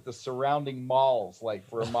girls at the surrounding malls, like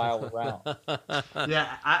for a mile around. Yeah,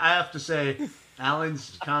 I have to say,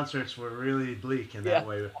 Alan's concerts were really bleak in that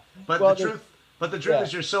way. But the truth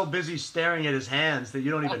is, you're so busy staring at his hands that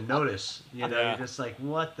you don't even notice. You're just like,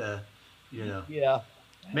 what the, Yeah.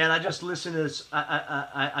 Man, I just listened to this.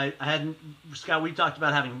 I hadn't, Scott, we talked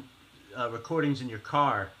about having recordings in your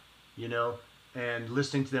car, you know, and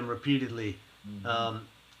listening to them repeatedly.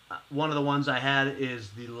 One of the ones I had is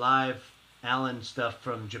the live Alan stuff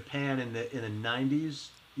from Japan in the 90s.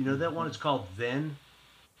 You know that one? It's called Then.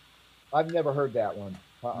 I've never heard that one.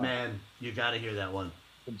 Man, you got to hear that one.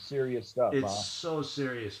 Some serious stuff. It's so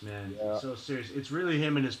serious, man. Yeah. So serious. It's really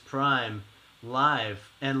him in his prime, live.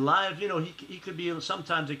 And live, you know, he could be.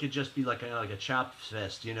 Sometimes it could just be like a Chops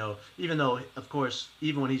Fest, you know. Even though, of course,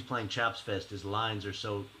 even when he's playing Chops Fest, his lines are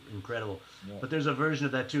so incredible. Yeah. But there's a version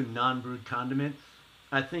of that too, Non-Brewed Condiment.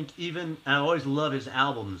 I think I always love his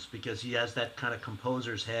albums because he has that kind of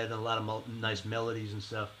composer's head and a lot of nice melodies and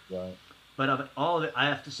stuff. Right. But of all of it, I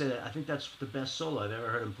have to say that I think that's the best solo I've ever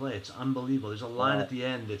heard him play. It's unbelievable. There's a line at the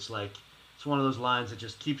end. It's like, it's one of those lines that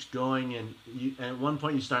just keeps going, and at one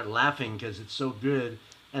point you start laughing because it's so good,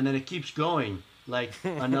 and then it keeps going like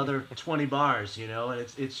another 20 bars, you know, and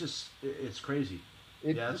it's crazy.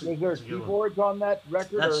 Is there keyboards on that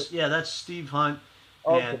record? That's Steve Hunt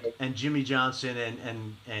and Jimmy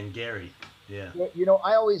Johnson and Gary. Yeah. You know,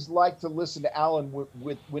 I always like to listen to Alan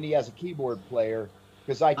with when he has a keyboard player,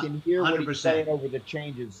 because I can hear 100%. What he's saying over the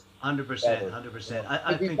changes. 100%, 100%.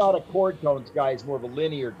 I think he's not a chord tones guy; he's more of a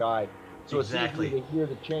linear guy. So it's easy to hear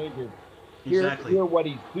the changes. Hear what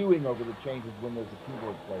he's doing over the changes when there's a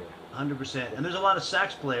keyboard player. 100%. And there's a lot of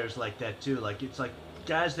sax players like that too. Like it's like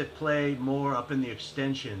guys that play more up in the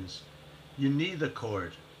extensions. You need the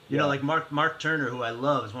chord. You know, like Mark Turner, who I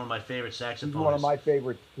love, is one of my favorite saxophonists. He's one of my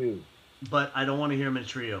favorites too. But I don't want to hear him in a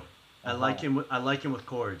trio. I like him with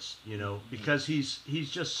chords, you know, because he's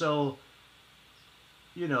just so,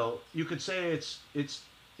 you know, you could say it's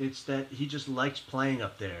that he just likes playing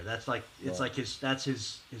up there. That's like like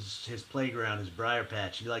his playground, his briar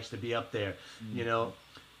patch. He likes to be up there, you know.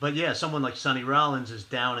 But yeah, someone like Sonny Rollins is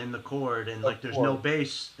down in the chord, and like there's no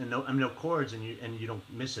bass and no chords, and you don't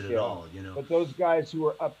miss it at all, you know. But those guys who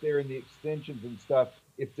are up there in the extensions and stuff,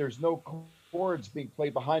 if there's no chords being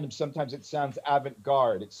played behind him, sometimes it sounds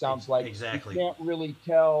avant-garde. It sounds like you can't really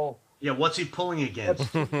tell. Yeah, what's he pulling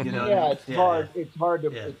against? You know? Yeah, it's hard. It's hard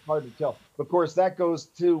to tell. Of course, that goes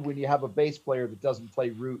too when you have a bass player that doesn't play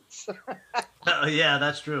roots. Yeah,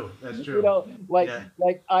 that's true. That's true. You know, like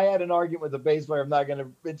I had an argument with a bass player. I'm not going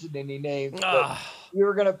to mention any names. But we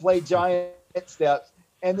were going to play Giant Steps,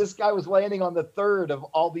 and this guy was landing on the third of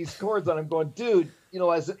all these chords, and I'm going, dude. You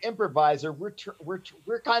know, as an improviser, we're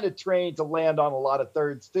kind of trained to land on a lot of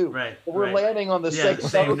thirds too. Right. But we're landing on the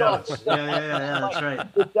same notes. Yeah, that's right.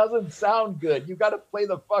 It doesn't sound good. You got to play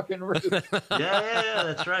the fucking root. Yeah,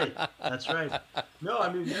 that's right. That's right. No,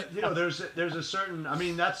 I mean, you know, there's a certain. I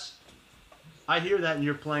mean, I hear that in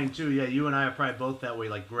your playing too. Yeah, you and I are probably both that way,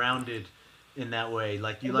 like grounded in that way.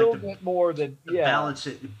 Like you like to bit more than balance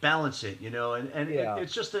it. You know, and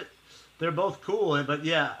it's just that. They're both cool, but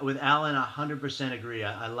yeah, with Alan, 100% agree.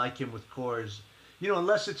 I like him with chords. You know,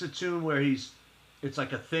 unless it's a tune where it's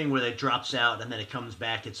like a thing where it drops out and then it comes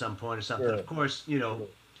back at some point or something. Sure. Of course, you know,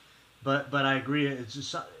 but I agree. It's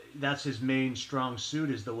just, that's his main strong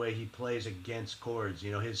suit is the way he plays against chords.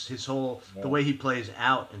 You know, his whole the way he plays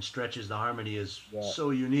out and stretches the harmony is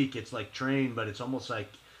so unique. It's like Train, but it's almost like,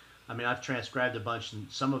 I mean, I've transcribed a bunch, and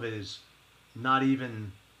some of it is not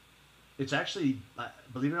even. It's actually,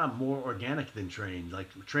 believe it or not, more organic than Train. Like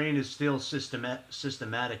Train is still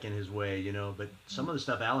systematic in his way, you know. But some of the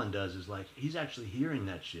stuff Alan does is like he's actually hearing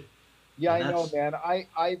that shit. Yeah, I know, man.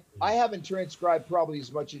 I haven't transcribed probably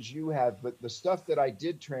as much as you have, but the stuff that I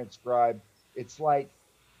did transcribe, it's like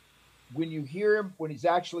when you hear him when he's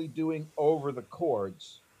actually doing over the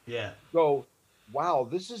chords. Yeah. Go, wow,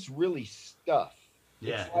 this is really stuff.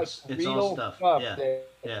 Yeah, it's real all stuff.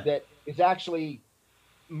 That is actually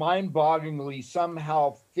mind-bogglingly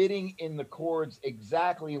somehow fitting in the chords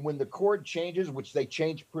exactly. And when the chord changes, which they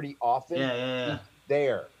change pretty often, he's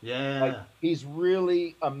there. Yeah. Like he's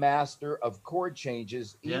really a master of chord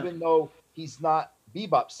changes, even though he's not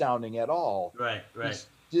bebop sounding at all. Right. He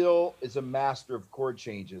still is a master of chord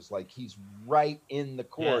changes. Like he's right in the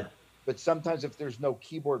chord. Yeah. But sometimes if there's no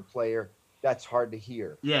keyboard player, that's hard to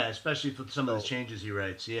hear. Yeah, especially for some of the changes he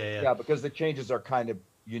writes. Yeah, because the changes are kind of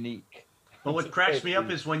unique. But what cracks me up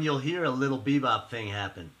is when you'll hear a little bebop thing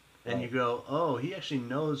happen, and you go, "Oh, he actually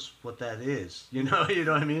knows what that is." You know what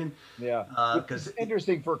I mean? Yeah. Because it's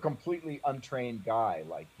interesting for a completely untrained guy,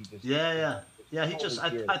 like he just. Yeah. He just.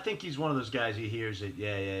 I think he's one of those guys. He hears it.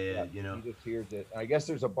 Yeah. You know. He just hears it. I guess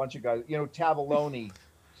there's a bunch of guys. You know, Tavoloni,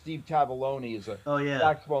 Steve Tavoloni is a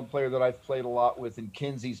saxophone player that I've played a lot with, and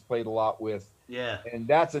Kinsey's played a lot with. Yeah. And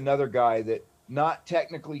that's another guy that not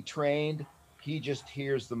technically trained, he just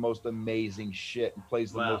hears the most amazing shit and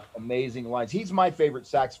plays the Wow. most amazing lines. He's my favorite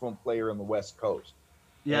saxophone player on the West Coast.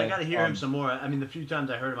 Yeah, And, I got to hear him some more. I mean, the few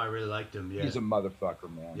times I heard him, I really liked him. Yeah. He's a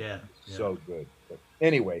motherfucker, man. Yeah. So good. But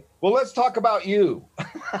anyway, well, let's talk about you.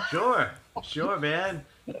 Sure, man.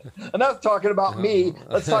 Enough talking about me.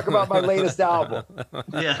 Let's talk about my latest album.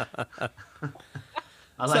 Yeah.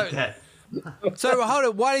 I like that. So hold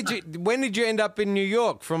on, when did you end up in New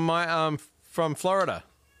York from Florida?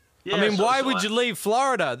 Yeah, I mean, so- why so would I- you leave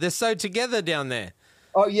Florida? They're so together down there.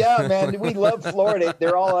 Oh, yeah, man. We love Florida.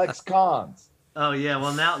 They're all ex-cons. Oh yeah,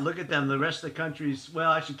 well now look at them. The rest of the country's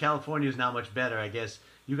actually California is now much better, I guess.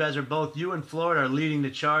 You guys are both, you and Florida are leading the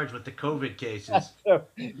charge with the COVID cases.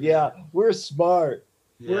 Yeah, we're smart.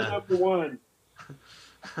 We're Yeah. number one.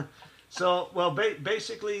 So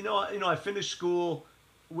basically, I finished school.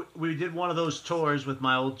 We did one of those tours with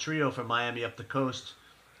my old trio from Miami up the coast,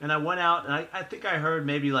 and I went out and I think I heard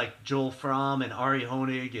maybe like Joel Fromm and Ari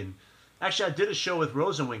Honig, and actually I did a show with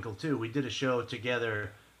Rosenwinkel too. We did a show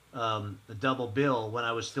together. A double bill when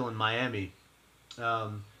I was still in Miami.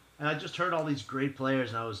 And I just heard all these great players,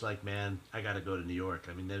 and I was like, man, I got to go to New York.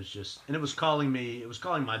 I mean, and it was calling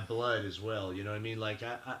my blood as well. You know what I mean? Like,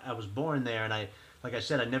 I was born there, and like I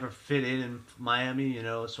said, I never fit in Miami,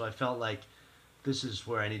 so I felt like this is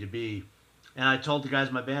where I need to be. And I told the guys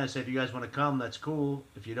in my band, I said, if you guys want to come, that's cool.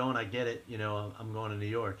 If you don't, I get it. I'm going to New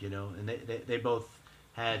York, and they both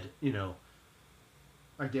had,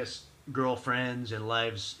 I guess, girlfriends and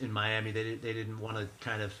lives in Miami. They didn't want to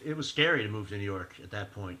it was scary to move to New York at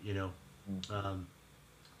that point, you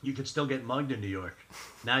could still get mugged in New York.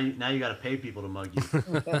 Now you got to pay people to mug you.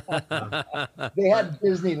 They hadn't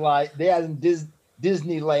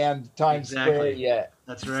Disneyland Times Square yet.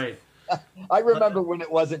 That's right. I remember when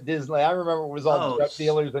it wasn't Disney. I remember it was all drug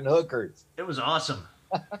dealers and hookers. It was awesome.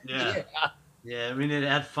 Yeah. Yeah, I mean, it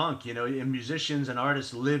had funk, and musicians and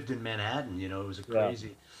artists lived in Manhattan, it was a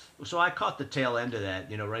crazy. So I caught the tail end of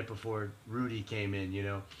that, right before Rudy came in,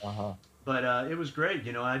 Uh-huh. But it was great,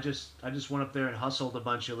 I just went up there and hustled a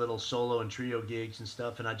bunch of little solo and trio gigs and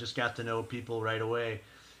stuff, and I just got to know people right away.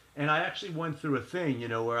 And I actually went through a thing,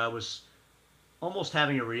 where I was almost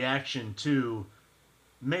having a reaction to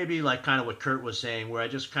maybe like kind of what Kurt was saying, where I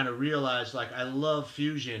just kind of realized like I love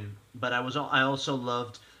fusion, but I also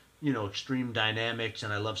loved extreme dynamics,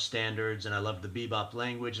 and I love standards, and I love the bebop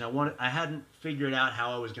language, and I hadn't figured out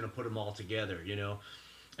how I was going to put them all together,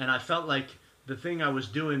 and I felt like the thing I was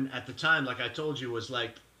doing at the time, like I told you, was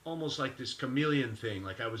like almost like this chameleon thing.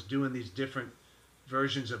 Like I was doing these different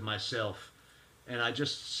versions of myself, and I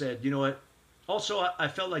just said, you know what? Also, I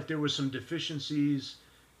felt like there was some deficiencies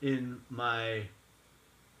in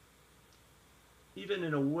even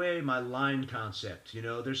in a way, my line concept.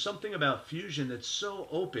 There's something about fusion that's so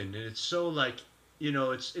open, and it's so like, when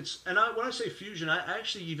I say fusion, I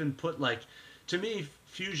actually even put like, to me,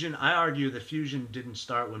 fusion, I argue that fusion didn't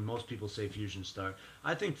start when most people say fusion start.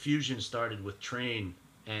 I think fusion started with Train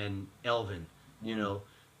and Elvin,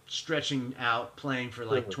 stretching out, playing for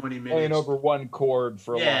like 20 minutes. Playing over one chord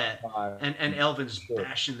for a long time. And Elvin's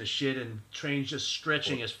bashing the shit, and Train's just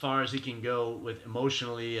stretching as far as he can go with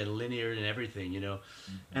emotionally and linear and everything,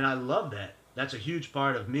 And I love that. That's a huge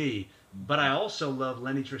part of me. But I also love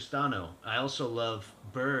Lenny Tristano. I also love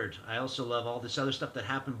Bird. I also love all this other stuff that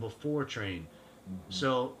happened before Train.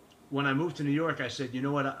 So when I moved to New York, I said, you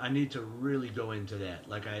know what, I need to really go into that.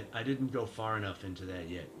 Like I didn't go far enough into that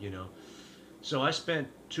yet, So I spent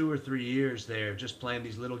 2 or 3 years there just playing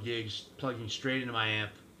these little gigs, plugging straight into my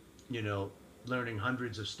amp, learning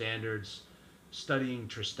hundreds of standards, studying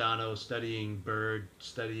Tristano, studying Bird,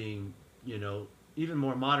 studying, even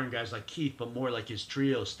more modern guys like Keith, but more like his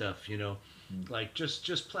trio stuff, like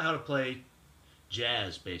just how to play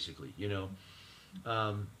jazz, basically,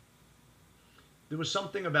 There was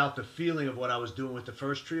something about the feeling of what I was doing with the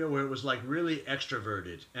first trio where it was like really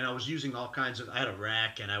extroverted, and I was using all kinds of, I had a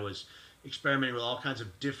rack, and I was experimenting with all kinds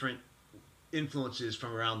of different influences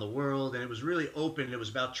from around the world, and it was really open. It was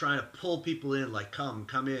about trying to pull people in, like come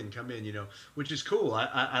in, which is cool.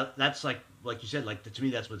 I that's like you said, like to me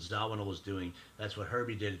that's what Zawinul was doing. That's what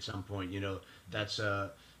Herbie did at some point. That's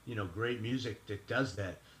great music that does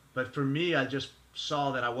that. But for me, I just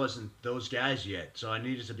saw that I wasn't those guys yet, so I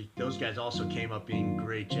needed to be. Those guys also came up being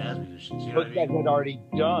great jazz musicians. You know Those guys had already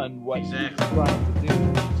done what he was Exactly. trying to do.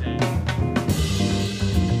 Exactly.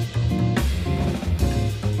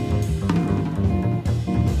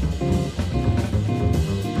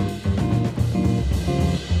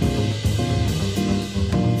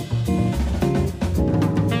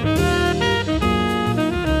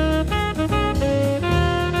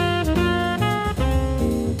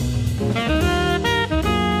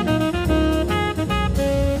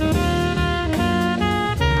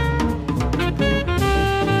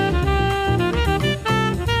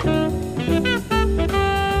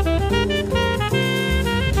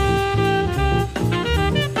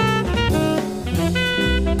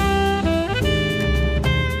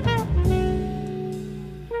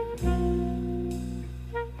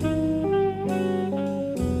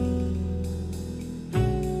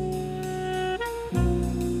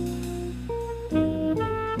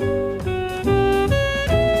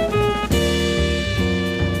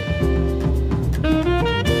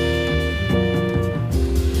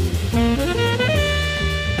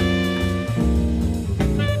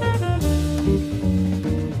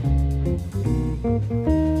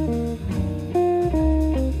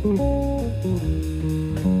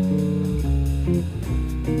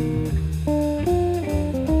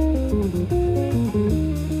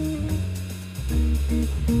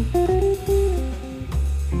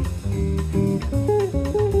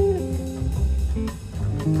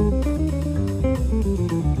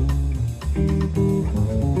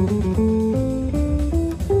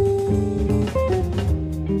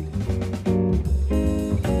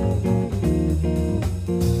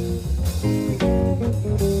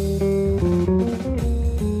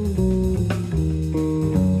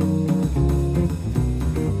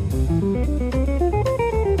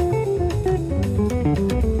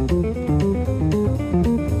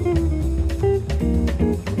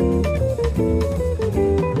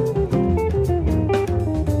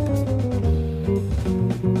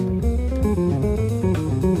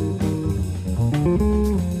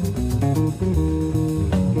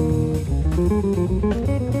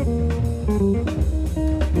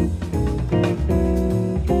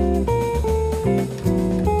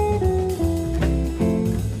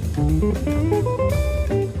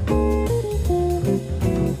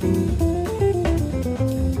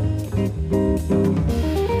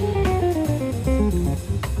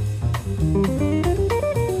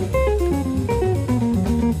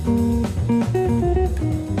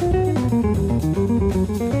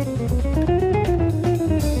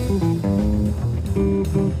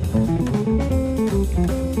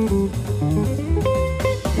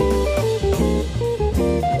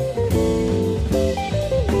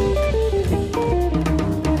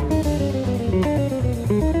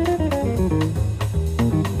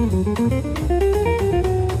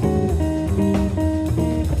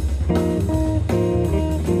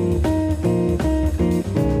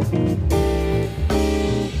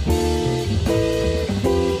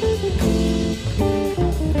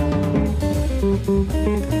 Bye.